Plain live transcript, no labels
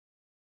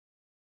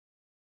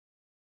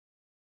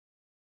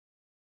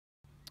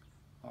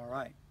All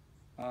right.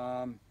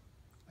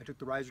 I took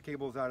the riser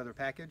cables out of their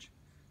package.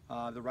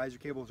 The riser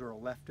cables are a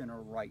left and a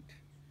right.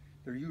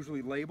 They're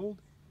usually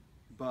labeled,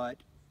 but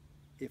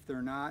if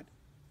they're not,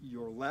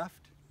 your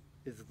left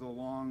is the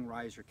long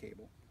riser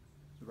cable.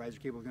 The riser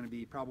cable is going to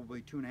be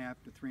probably 2.5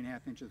 to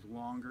 3.5 inches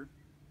longer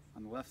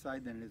on the left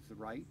side than it is the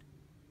right.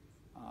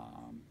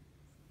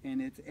 And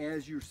it's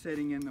as you're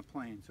setting in the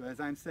plane. So as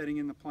I'm setting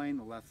in the plane,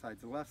 the left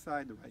side's the left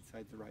side, the right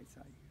side's the right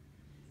side.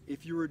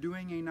 If you were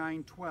doing a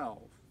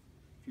 912,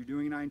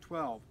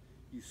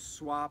 you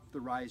swap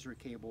the riser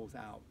cables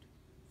out,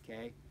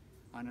 okay?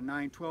 On a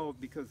 912,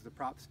 because the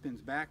prop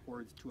spins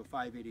backwards to a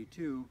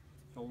 582,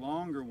 the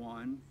longer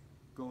one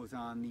goes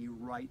on the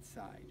right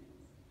side.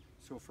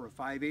 So for a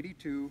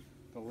 582,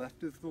 the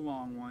left is the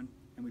long one,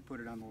 and we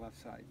put it on the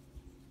left side.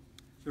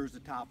 There's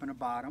a top and a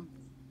bottom.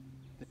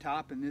 The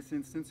top in this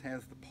instance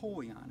has the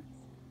pulley on it.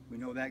 We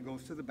know that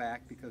goes to the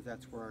back because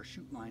that's where our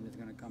chute line is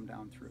going to come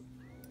down through.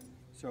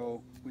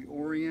 So we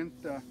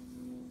orient the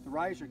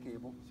riser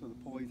cable so the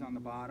pulley's on the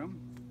bottom,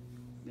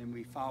 then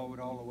we follow it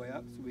all the way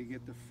up so we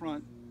get the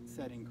front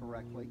setting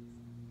correctly.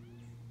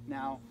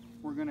 Now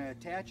we're going to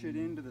attach it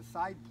into the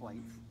side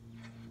plates.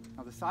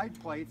 Now the side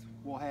plates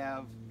will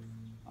have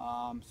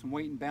some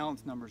weight and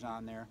balance numbers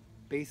on there.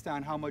 Based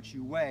on how much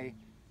you weigh,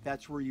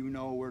 that's where you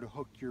know where to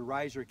hook your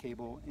riser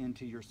cable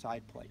into your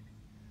side plate.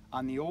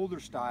 On the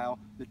older style,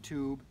 the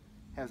tube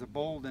has a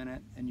bolt in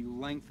it and you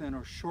lengthen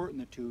or shorten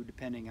the tube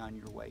depending on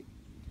your weight.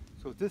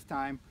 So at this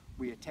time,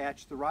 we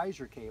attach the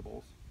riser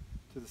cables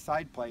to the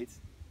side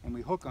plates and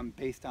we hook them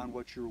based on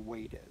what your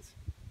weight is.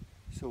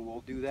 So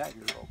we'll do that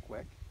here real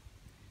quick.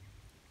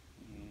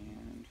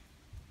 And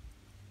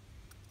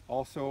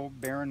also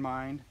bear in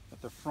mind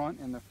that the front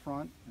and the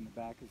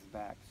back is the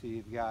back. So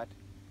you've got,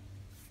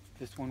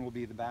 this one will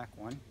be the back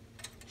one.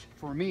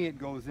 For me, it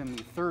goes in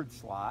the third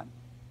slot,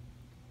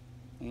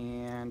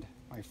 and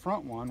my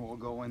front one will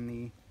go in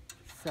the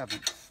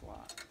 7th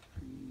slot.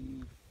 3,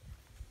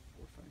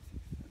 4, 5,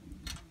 6,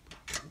 7.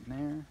 Put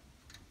that in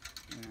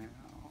there.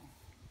 Now,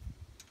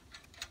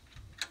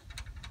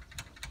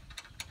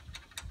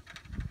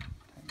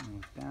 tighten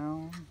those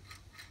down.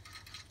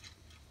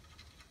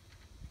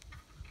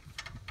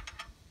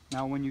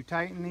 Now when you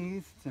tighten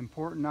these, it's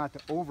important not to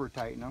over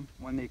tighten them.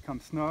 When they come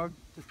snug,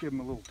 just give them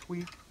a little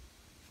tweak.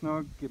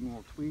 Snug, give them a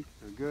little tweak,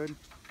 they're good.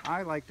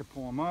 I like to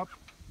pull them up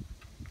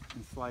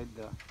and slide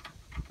the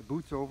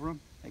boots over them.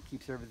 That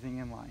keeps everything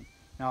in line.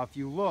 Now if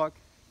you look,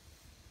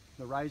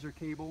 the riser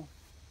cable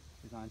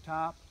is on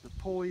top. The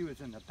pulley was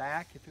in the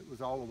back if it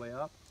was all the way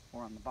up,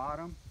 or on the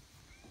bottom.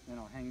 Then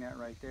I'll hang that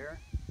right there.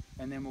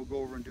 And then we'll go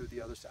over and do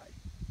the other side.